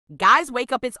Guys,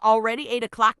 wake up, it's already 8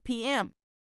 o'clock p.m.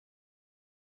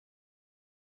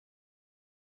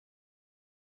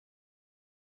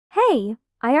 Hey,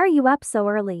 why are you up so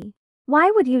early? Why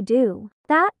would you do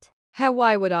that? How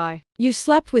why would I? You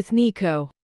slept with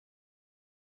Nico.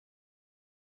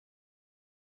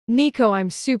 Nico, I'm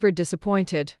super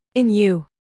disappointed in you.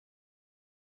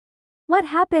 What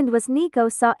happened was Nico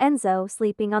saw Enzo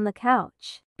sleeping on the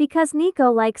couch. Because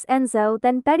Nico likes Enzo,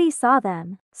 then Betty saw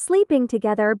them sleeping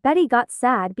together. Betty got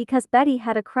sad because Betty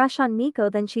had a crush on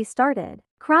Nico, then she started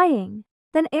crying.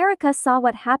 Then Erica saw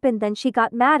what happened, then she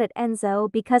got mad at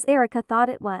Enzo because Erica thought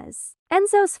it was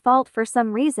Enzo's fault for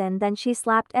some reason, then she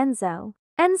slapped Enzo.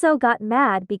 Enzo got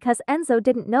mad because Enzo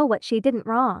didn't know what she did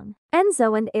wrong.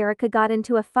 Enzo and Erica got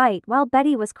into a fight while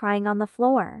Betty was crying on the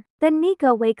floor. Then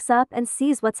Nico wakes up and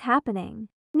sees what's happening.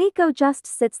 Nico just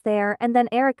sits there and then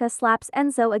Erica slaps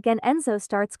Enzo again. Enzo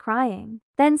starts crying.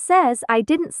 Then says, I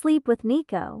didn't sleep with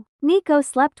Nico. Nico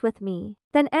slept with me.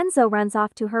 Then Enzo runs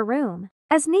off to her room.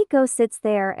 As Nico sits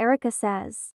there, Erica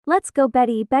says, let's go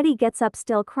Betty. Betty gets up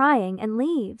still crying and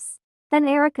leaves. Then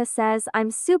Erica says, I'm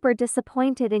super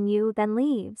disappointed in you, then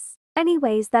leaves.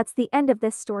 Anyways, that's the end of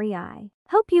this story. I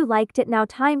hope you liked it. Now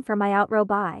time for my outro.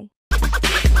 Bye.